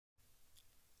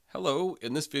Hello,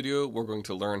 in this video we're going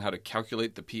to learn how to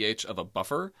calculate the pH of a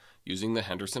buffer using the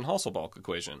Henderson-Hasselbalch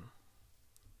equation.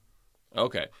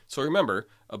 Okay, so remember,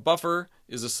 a buffer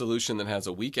is a solution that has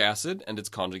a weak acid and its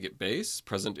conjugate base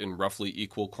present in roughly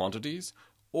equal quantities,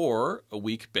 or a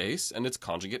weak base and its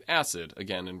conjugate acid,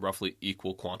 again in roughly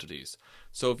equal quantities.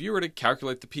 So if you were to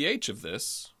calculate the pH of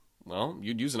this, well,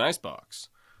 you'd use an icebox.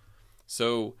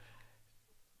 So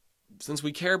since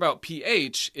we care about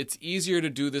pH, it's easier to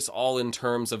do this all in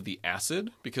terms of the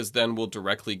acid, because then we'll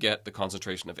directly get the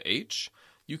concentration of H.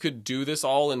 You could do this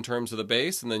all in terms of the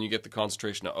base, and then you get the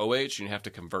concentration of OH, and you have to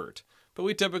convert. But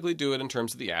we typically do it in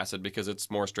terms of the acid because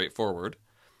it's more straightforward.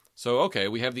 So, okay,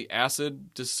 we have the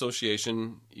acid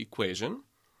dissociation equation.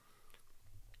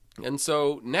 And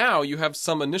so now you have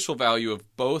some initial value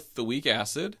of both the weak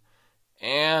acid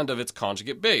and of its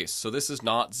conjugate base. So this is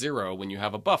not zero when you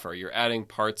have a buffer. You're adding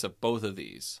parts of both of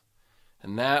these.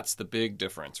 And that's the big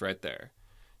difference right there.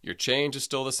 Your change is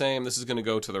still the same. This is going to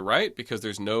go to the right because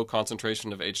there's no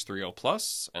concentration of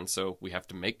H3O+, and so we have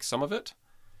to make some of it.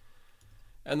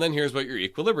 And then here's what your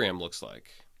equilibrium looks like.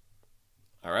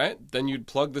 All right, then you'd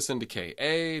plug this into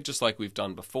Ka, just like we've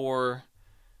done before,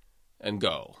 and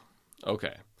go.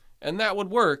 Okay. And that would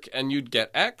work, and you'd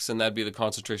get X, and that'd be the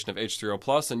concentration of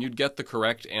H3O+, and you'd get the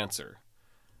correct answer.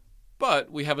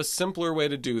 But we have a simpler way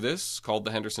to do this, called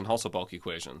the Henderson-Hasselbalch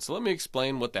equation. So let me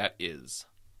explain what that is.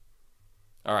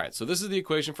 All right, so this is the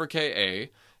equation for Ka,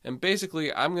 and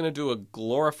basically I'm going to do a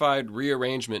glorified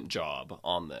rearrangement job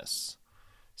on this.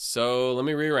 So let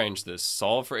me rearrange this.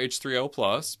 Solve for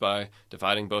H3O+ by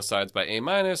dividing both sides by A-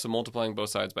 and multiplying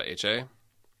both sides by HA.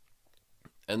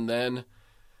 And then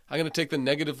I'm going to take the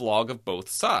negative log of both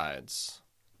sides.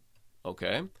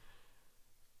 Okay.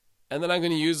 And then I'm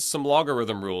going to use some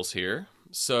logarithm rules here.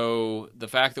 So the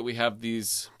fact that we have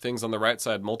these things on the right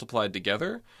side multiplied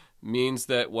together means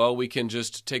that, well, we can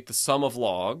just take the sum of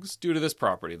logs due to this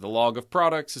property. The log of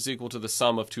products is equal to the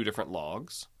sum of two different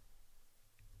logs.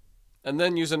 And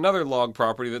then use another log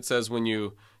property that says when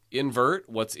you invert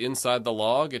what's inside the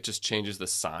log, it just changes the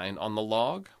sign on the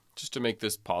log. Just to make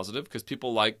this positive, because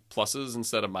people like pluses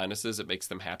instead of minuses. It makes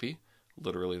them happy.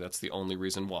 Literally, that's the only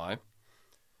reason why.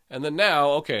 And then now,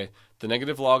 okay, the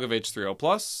negative log of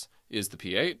H3O+ is the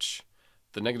pH.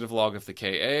 The negative log of the Ka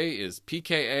is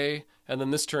pKa. And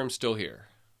then this term's still here.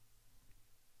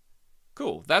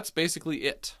 Cool, that's basically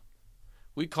it.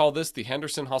 We call this the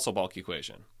Henderson-Hasselbalch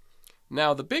equation.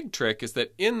 Now, the big trick is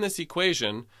that in this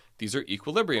equation, these are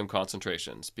equilibrium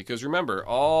concentrations. Because remember,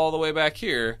 all the way back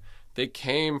here, they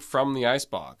came from the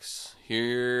icebox,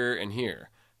 here and here,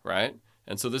 right?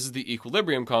 And so this is the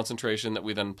equilibrium concentration that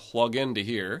we then plug into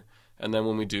here. And then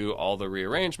when we do all the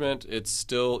rearrangement, it's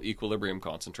still equilibrium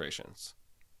concentrations.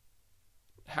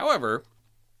 However,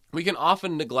 we can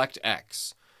often neglect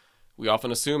X. We often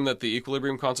assume that the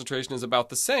equilibrium concentration is about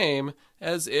the same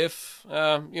as if,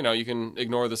 you can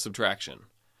ignore the subtraction.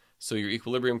 So your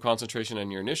equilibrium concentration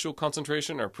and your initial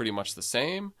concentration are pretty much the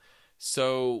same.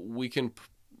 So we can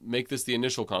make this the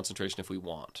initial concentration if we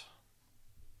want.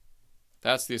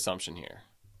 That's the assumption here.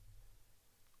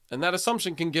 And that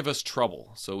assumption can give us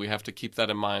trouble, so we have to keep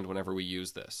that in mind whenever we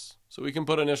use this. So we can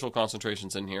put initial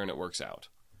concentrations in here and it works out.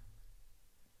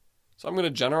 So I'm going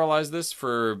to generalize this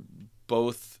for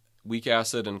both weak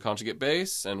acid and conjugate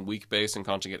base and weak base and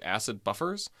conjugate acid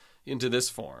buffers into this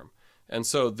form. And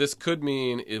so this could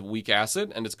mean a weak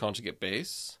acid and its conjugate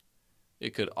base.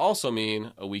 It could also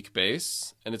mean a weak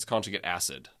base and its conjugate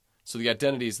acid. So the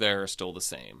identities there are still the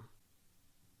same.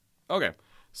 Okay,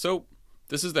 so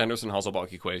this is the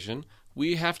Henderson-Hasselbalch equation.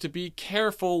 We have to be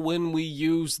careful when we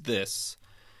use this.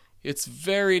 It's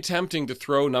very tempting to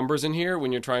throw numbers in here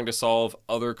when you're trying to solve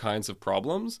other kinds of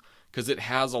problems, because it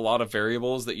has a lot of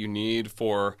variables that you need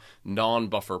for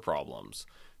non-buffer problems,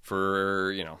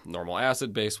 for, normal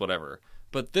acid, base, whatever.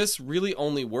 But this really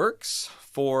only works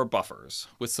for buffers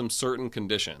with some certain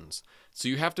conditions. So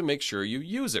you have to make sure you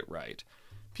use it right.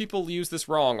 People use this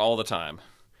wrong all the time.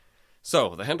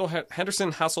 So the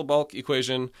Henderson-Hasselbalch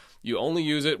equation, you only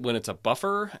use it when it's a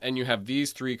buffer and you have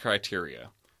these three criteria.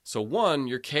 So one,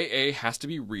 your Ka has to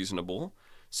be reasonable.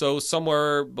 So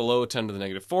somewhere below 10 to the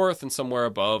negative fourth and somewhere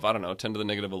above, 10 to the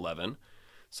negative 11.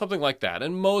 Something like that.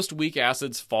 And most weak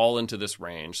acids fall into this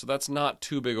range, so that's not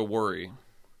too big a worry.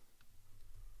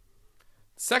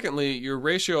 Secondly, your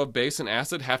ratio of base and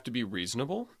acid have to be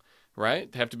reasonable,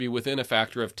 right? They have to be within a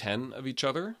factor of 10 of each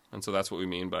other. And so that's what we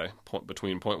mean by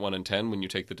between 0.1 and 10 when you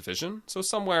take the division. So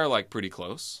somewhere like pretty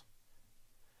close.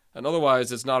 And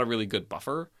otherwise, it's not a really good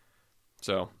buffer.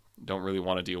 So don't really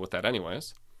want to deal with that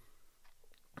anyways.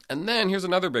 And then here's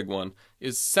another big one,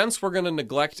 is since we're going to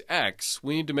neglect x,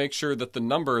 we need to make sure that the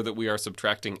number that we are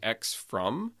subtracting x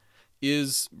from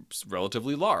is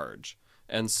relatively large.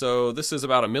 And so this is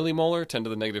about a millimolar, 10 to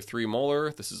the negative 3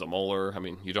 molar. This is a molar. I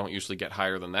mean, you don't usually get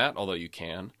higher than that, although you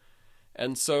can.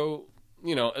 And so,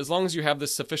 you know, as long as you have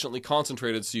this sufficiently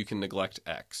concentrated so you can neglect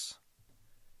x.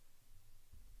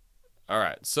 All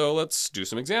right, so let's do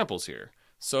some examples here.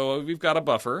 So we've got a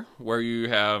buffer where you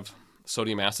have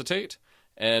sodium acetate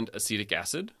and acetic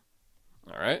acid.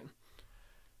 All right.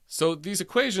 So these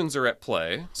equations are at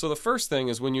play. So the first thing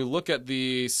is when you look at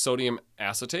the sodium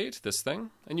acetate, this thing,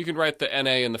 and you can write the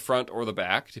Na in the front or the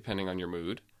back, depending on your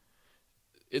mood.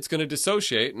 It's going to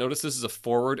dissociate. Notice this is a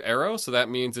forward arrow, so that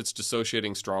means it's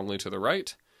dissociating strongly to the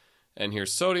right. And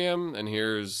here's sodium, and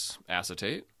here's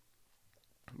acetate.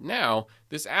 Now,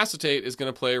 this acetate is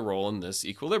going to play a role in this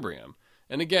equilibrium.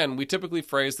 And again, we typically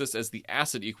phrase this as the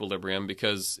acid equilibrium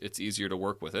because it's easier to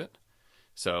work with it.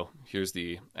 So here's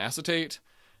the acetate.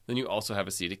 Then you also have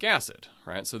acetic acid,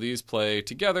 right? So these play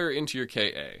together into your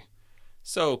Ka.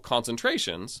 So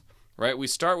concentrations, right? We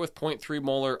start with 0.3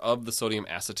 molar of the sodium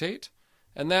acetate.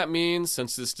 And that means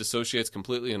since this dissociates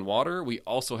completely in water, we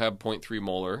also have 0.3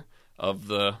 molar of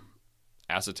the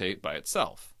acetate by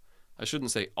itself. I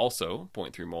shouldn't say also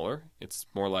 0.3 molar. It's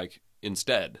more like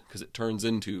instead, because it turns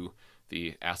into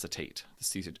the acetate, the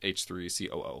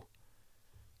CH3COO. All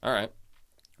right.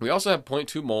 We also have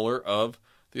 0.2 molar of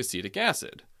the acetic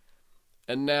acid.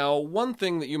 And now one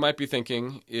thing that you might be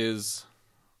thinking is,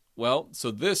 well, so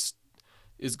this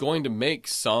is going to make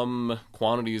some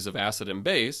quantities of acid and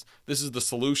base. This is the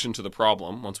solution to the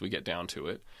problem once we get down to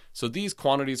it. So these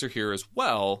quantities are here as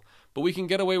well, but we can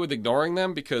get away with ignoring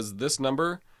them because this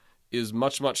number is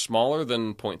much, much smaller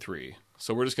than 0.3.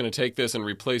 So we're just going to take this and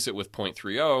replace it with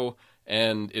 0.30,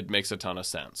 and it makes a ton of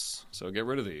sense. So get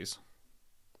rid of these.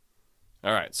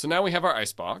 All right, so now we have our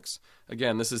icebox.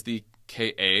 Again, this is the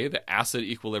Ka, the acid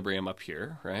equilibrium up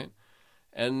here, right?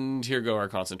 And here go our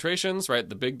concentrations, right?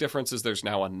 The big difference is there's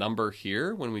now a number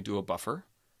here when we do a buffer.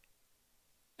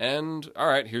 And all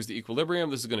right, here's the equilibrium.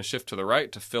 This is going to shift to the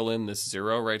right to fill in this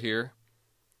 0 right here.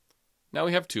 Now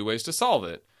we have two ways to solve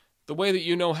it. The way that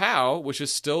you know how, which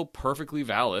is still perfectly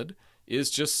valid, is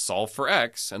just solve for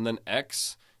x, and then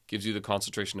x gives you the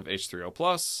concentration of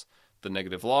H3O+. The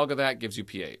negative log of that gives you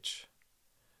pH.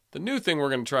 The new thing we're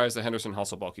going to try is the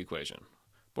Henderson-Hasselbalch equation.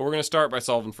 But we're going to start by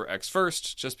solving for x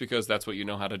first, just because that's what you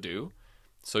know how to do.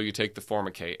 So you take the form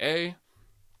of Ka,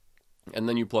 and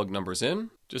then you plug numbers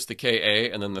in, just the Ka,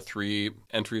 and then the 3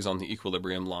 entries on the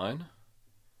equilibrium line.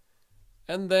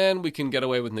 And then we can get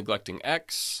away with neglecting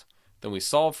x. Then we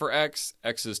solve for x.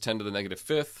 X is 10 to the negative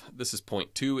 5th. This is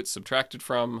 0.2 it's subtracted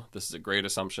from. This is a great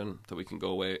assumption that we can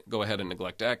go ahead and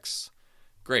neglect x.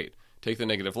 Great. Take the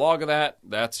negative log of that.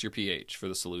 That's your pH for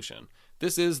the solution.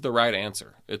 This is the right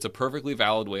answer. It's a perfectly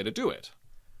valid way to do it.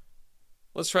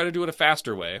 Let's try to do it a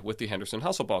faster way with the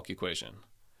Henderson-Hasselbalch equation.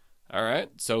 All right,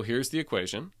 so here's the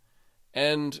equation.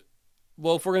 And,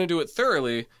 well, if we're going to do it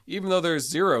thoroughly, even though there's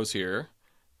zeros here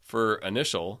for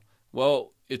initial,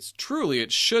 well,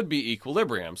 it should be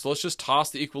equilibrium. So let's just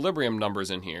toss the equilibrium numbers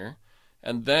in here.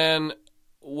 And then,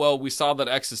 well, we saw that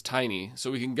x is tiny,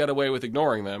 so we can get away with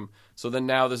ignoring them. So then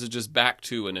now this is just back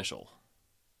to initial.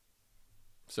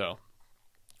 So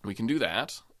we can do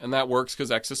that. And that works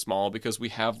because x is small because we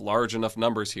have large enough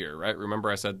numbers here, right? Remember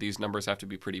I said these numbers have to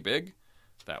be pretty big.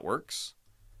 That works.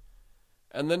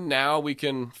 And then now we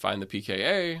can find the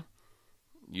pKa,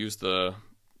 use the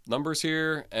numbers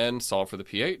here, and solve for the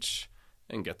pH,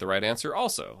 and get the right answer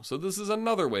also. So this is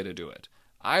another way to do it.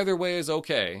 Either way is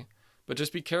okay, but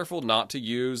just be careful not to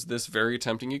use this very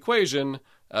tempting equation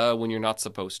when you're not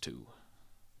supposed to.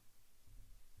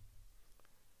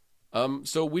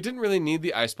 So we didn't really need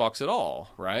the icebox at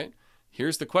all, right?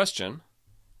 Here's the question.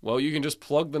 Well, you can just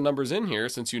plug the numbers in here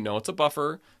since you know it's a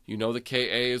buffer. You know the Ka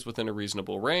is within a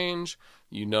reasonable range.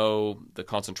 You know the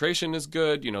concentration is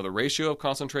good. You know the ratio of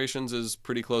concentrations is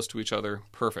pretty close to each other.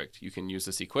 Perfect. You can use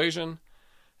this equation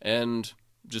and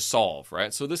just solve,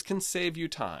 right? So this can save you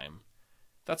time.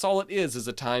 That's all it is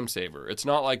a time saver. It's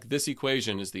not like this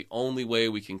equation is the only way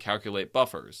we can calculate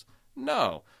buffers.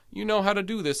 No, you know how to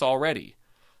do this already.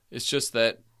 It's just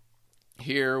that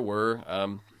here we're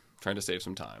trying to save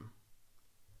some time.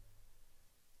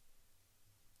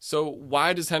 So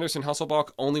why does Henderson-Hasselbalch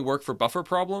only work for buffer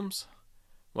problems?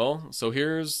 Well, so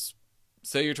here's,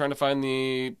 say you're trying to find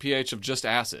the pH of just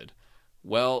acid.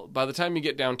 Well, by the time you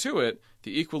get down to it,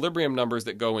 the equilibrium numbers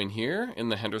that go in here in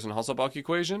the Henderson-Hasselbalch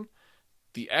equation,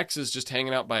 the x is just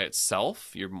hanging out by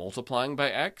itself. You're multiplying by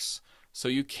x, so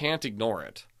you can't ignore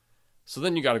it. So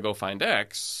then you got to go find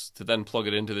x to then plug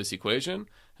it into this equation,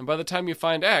 And by the time you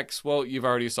find x, well, you've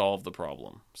already solved the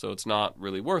problem. So it's not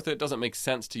really worth it. It doesn't make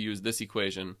sense to use this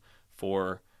equation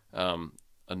for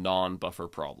a non-buffer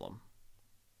problem.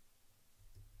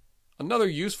 Another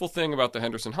useful thing about the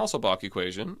Henderson-Hasselbalch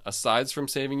equation, aside from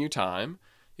saving you time,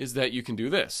 is that you can do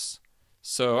this.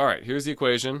 So, all right, here's the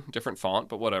equation, different font,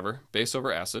 but whatever, base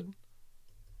over acid.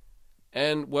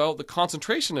 And, well, the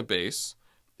concentration of base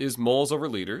is moles over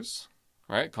liters,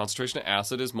 right? Concentration of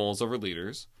acid is moles over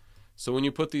liters. So when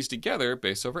you put these together,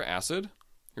 base over acid,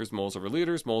 here's moles over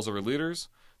liters,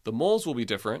 the moles will be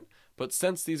different, but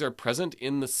since these are present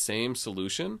in the same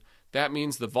solution, that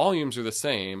means the volumes are the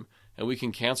same, and we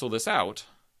can cancel this out.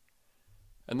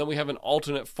 And then we have an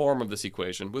alternate form of this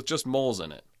equation with just moles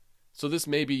in it. So this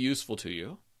may be useful to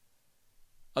you.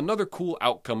 Another cool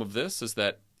outcome of this is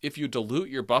that if you dilute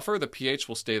your buffer, the pH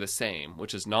will stay the same,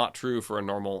 which is not true for a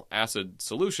normal acid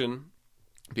solution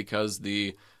because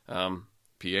the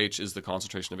pH is the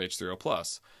concentration of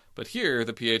H3O+. But here,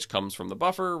 the pH comes from the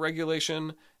buffer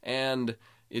regulation, and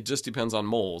it just depends on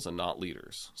moles and not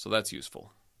liters. So that's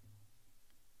useful.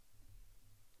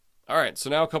 All right, so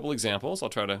now a couple examples. I'll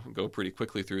try to go pretty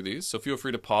quickly through these. So feel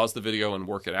free to pause the video and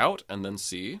work it out and then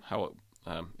see how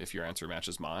if your answer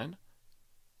matches mine.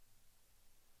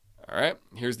 All right,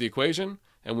 here's the equation.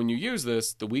 And when you use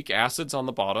this, the weak acid's on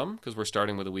the bottom, because we're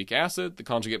starting with a weak acid. The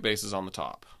conjugate base is on the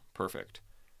top. Perfect.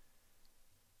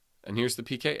 And here's the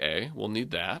pKa. We'll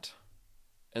need that.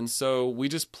 And so we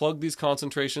just plug these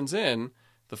concentrations in,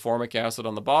 the formic acid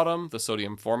on the bottom, the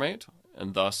sodium formate,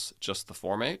 and thus just the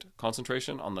formate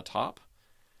concentration on the top.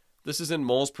 This is in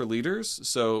moles per liters,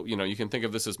 so you can think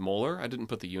of this as molar. I didn't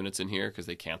put the units in here because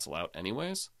they cancel out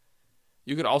anyways.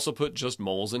 You could also put just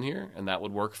moles in here, and that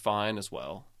would work fine as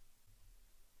well.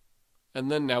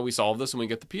 And then now we solve this and we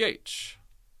get the pH.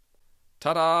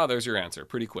 Ta-da! There's your answer.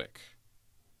 Pretty quick.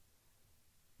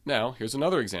 Now, here's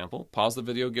another example. Pause the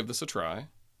video, give this a try.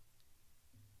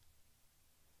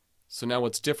 So now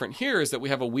what's different here is that we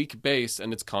have a weak base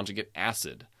and it's conjugate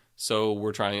acid. So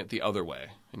we're trying it the other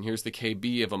way. And here's the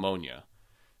Kb of ammonia.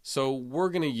 So we're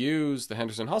going to use the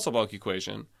Henderson-Hasselbalch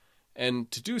equation.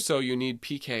 And to do so, you need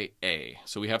pKa.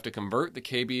 So we have to convert the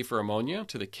Kb for ammonia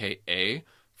to the Ka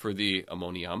for the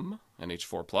ammonium,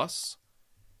 NH4+.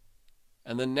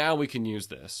 And then now we can use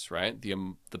this, right?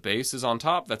 The base is on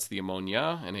top. That's the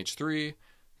ammonia, NH3.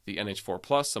 The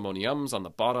NH4+ ammonium's on the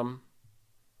bottom.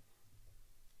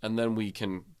 And then we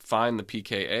can find the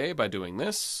pKa by doing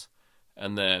this,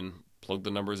 and then plug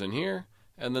the numbers in here,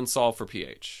 and then solve for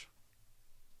pH.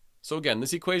 So again,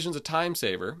 this equation's a time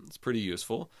saver. It's pretty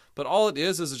useful. But all it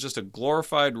is just a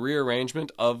glorified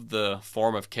rearrangement of the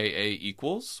form of Ka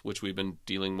equals, which we've been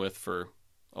dealing with for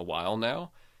a while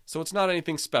now. So it's not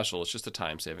anything special. It's just a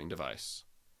time-saving device.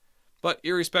 But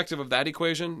irrespective of that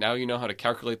equation, now you know how to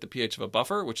calculate the pH of a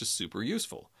buffer, which is super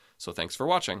useful. So thanks for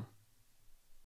watching.